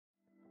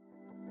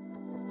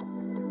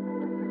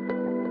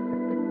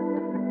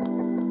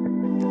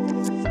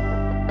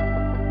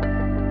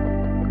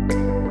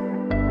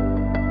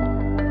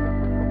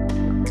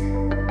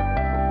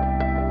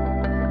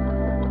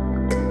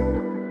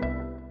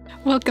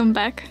Welcome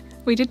back.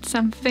 We did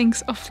some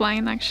things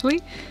offline actually,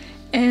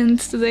 and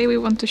today we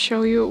want to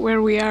show you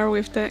where we are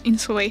with the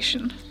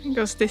insulation,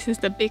 because this is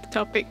the big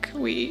topic.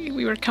 We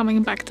were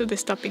coming back to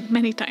this topic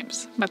many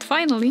times, but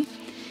finally,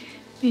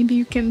 maybe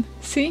you can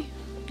see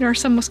there are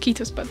some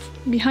mosquitoes, but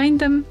behind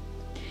them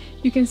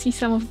you can see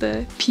some of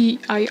the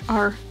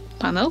PIR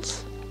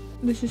panels.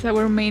 This is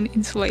our main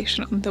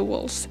insulation on the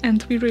walls,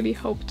 and we really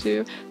hope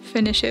to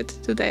finish it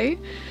today.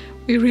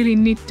 We really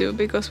need to,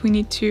 because we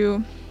need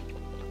to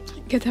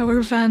get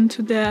our van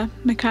to the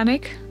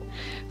mechanic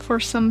for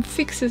some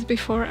fixes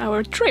before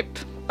our trip,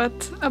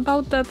 but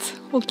about that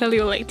we'll tell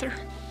you later.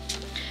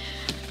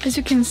 As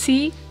you can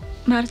see,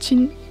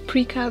 Marcin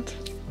pre-cut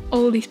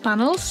all these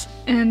panels,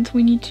 and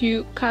we need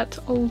to cut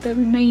all the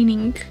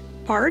remaining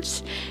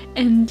parts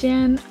and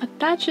then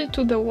attach it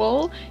to the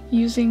wall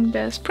using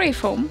the spray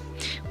foam,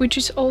 which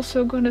is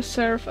also going to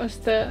serve as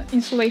the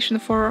insulation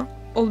for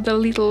all the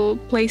little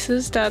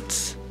places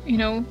that, you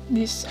know,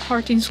 this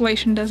hard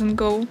insulation doesn't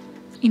go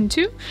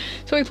into,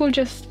 so it will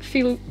just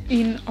fill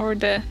in all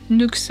the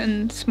nooks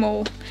and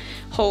small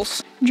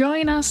holes.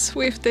 Join us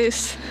with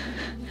this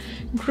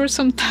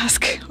gruesome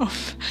task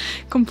of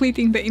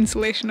completing the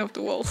insulation of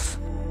the walls.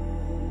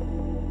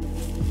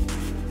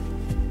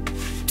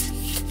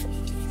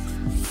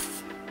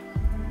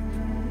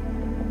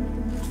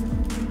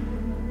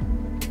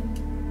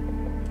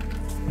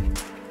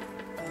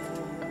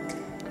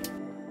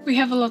 We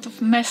have a lot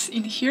of mess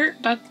in here,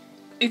 but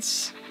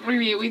it's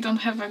really, we don't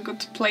have a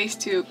good place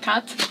to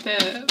cut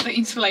the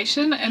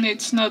insulation, and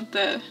it's not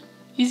the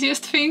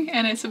easiest thing,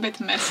 and it's a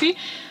bit messy,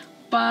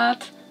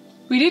 but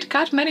we did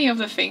cut many of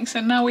the things,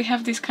 and now we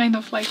have this kind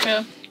of like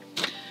a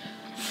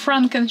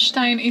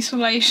Frankenstein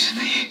insulation.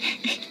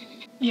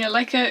 Yeah,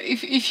 like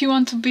if you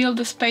want to build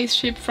a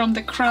spaceship from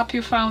the crap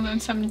you found in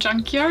some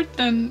junkyard,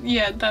 then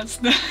yeah, that's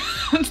the,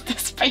 the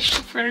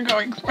spaceship we're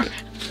going for.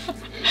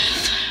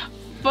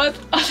 But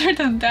other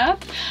than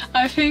that,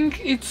 I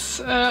think it's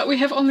we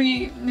have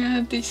only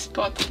this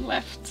spot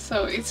left,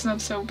 so it's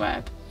not so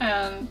bad.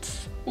 And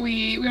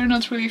we're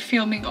not really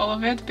filming all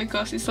of it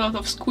because it's a lot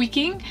of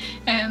squeaking,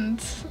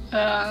 and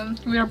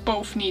we are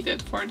both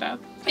needed for that.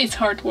 It's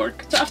hard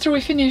work. So after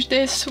we finish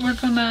this, we're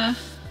gonna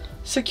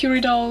secure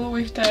it all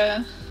with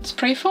the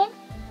spray foam,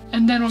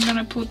 and then we're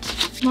gonna put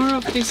more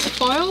of this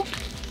foil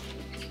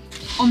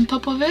on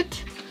top of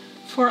it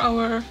for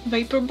our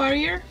vapor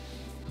barrier.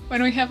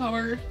 When we have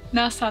our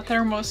NASA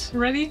thermos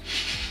ready,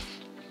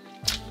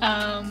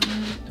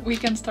 we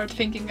can start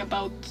thinking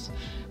about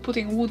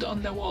putting wood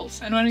on the walls.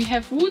 And when we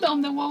have wood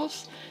on the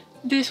walls,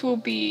 this will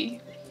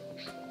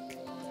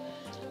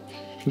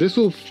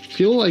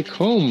feel like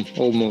home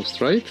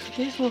almost, right?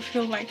 This will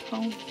feel like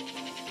home.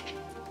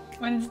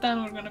 When it's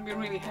done, we're gonna be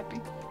really happy.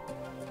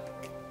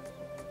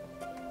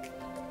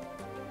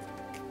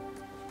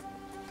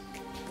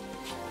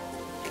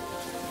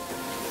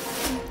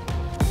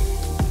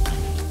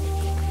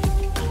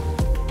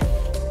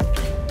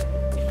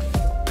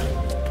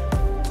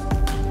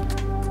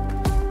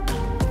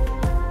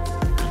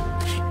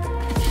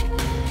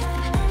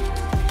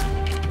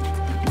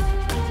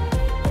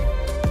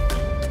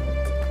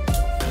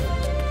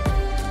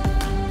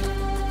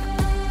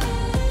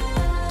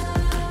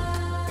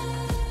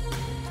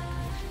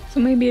 So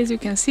maybe, as you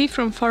can see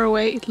from far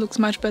away, it looks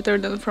much better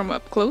than from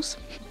up close,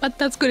 but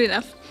that's good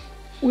enough.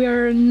 We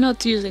are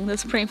not using the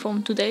spray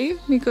foam today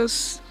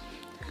because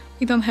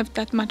we don't have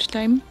that much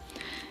time.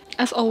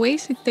 As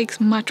always, it takes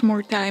much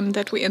more time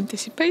than we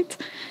anticipate,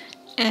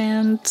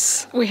 and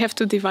we have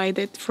to divide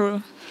it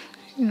for,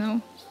 you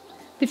know,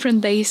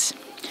 different days,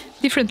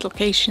 different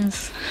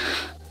locations.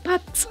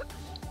 But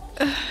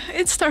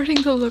it's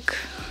starting to look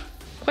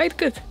quite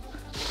good.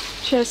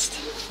 Just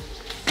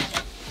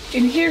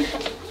in here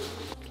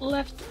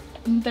left,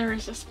 there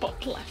is a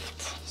spot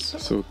left.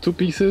 So 2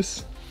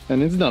 pieces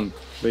and it's done,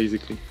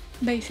 basically.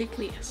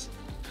 Basically, yes.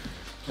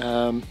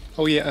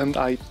 Oh yeah, and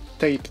I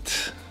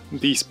taped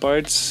these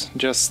parts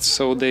just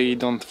so they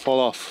don't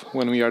fall off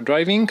when we are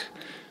driving,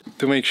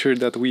 to make sure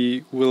that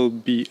we will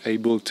be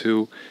able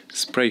to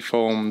spray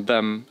foam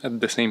them at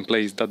the same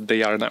place that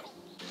they are now.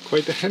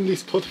 Quite a handy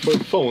spot for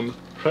the phone,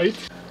 right?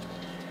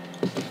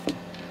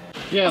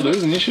 Yeah,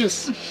 those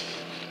niches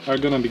are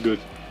gonna be good.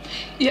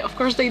 Yeah, of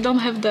course they don't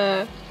have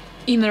the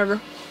inner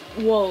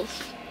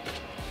walls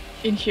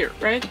in here,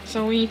 right?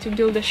 So we need to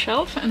build the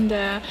shelf and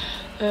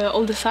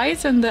all the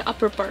sides and the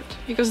upper part,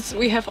 because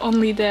we have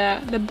only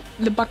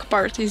the back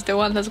part is the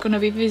one that's gonna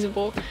be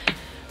visible.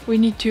 We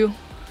need to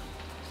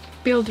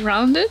build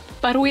around it,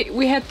 but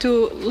we had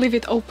to leave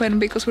it open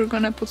because we're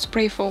gonna put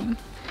spray foam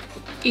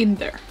in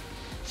there.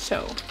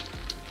 So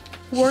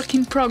work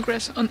in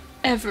progress on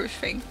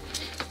everything.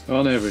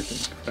 On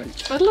everything,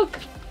 right. But look!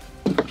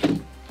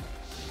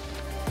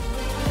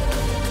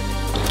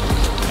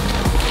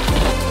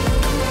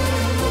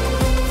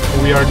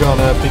 We are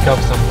gonna pick up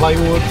some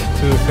plywood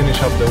to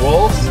finish up the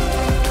walls.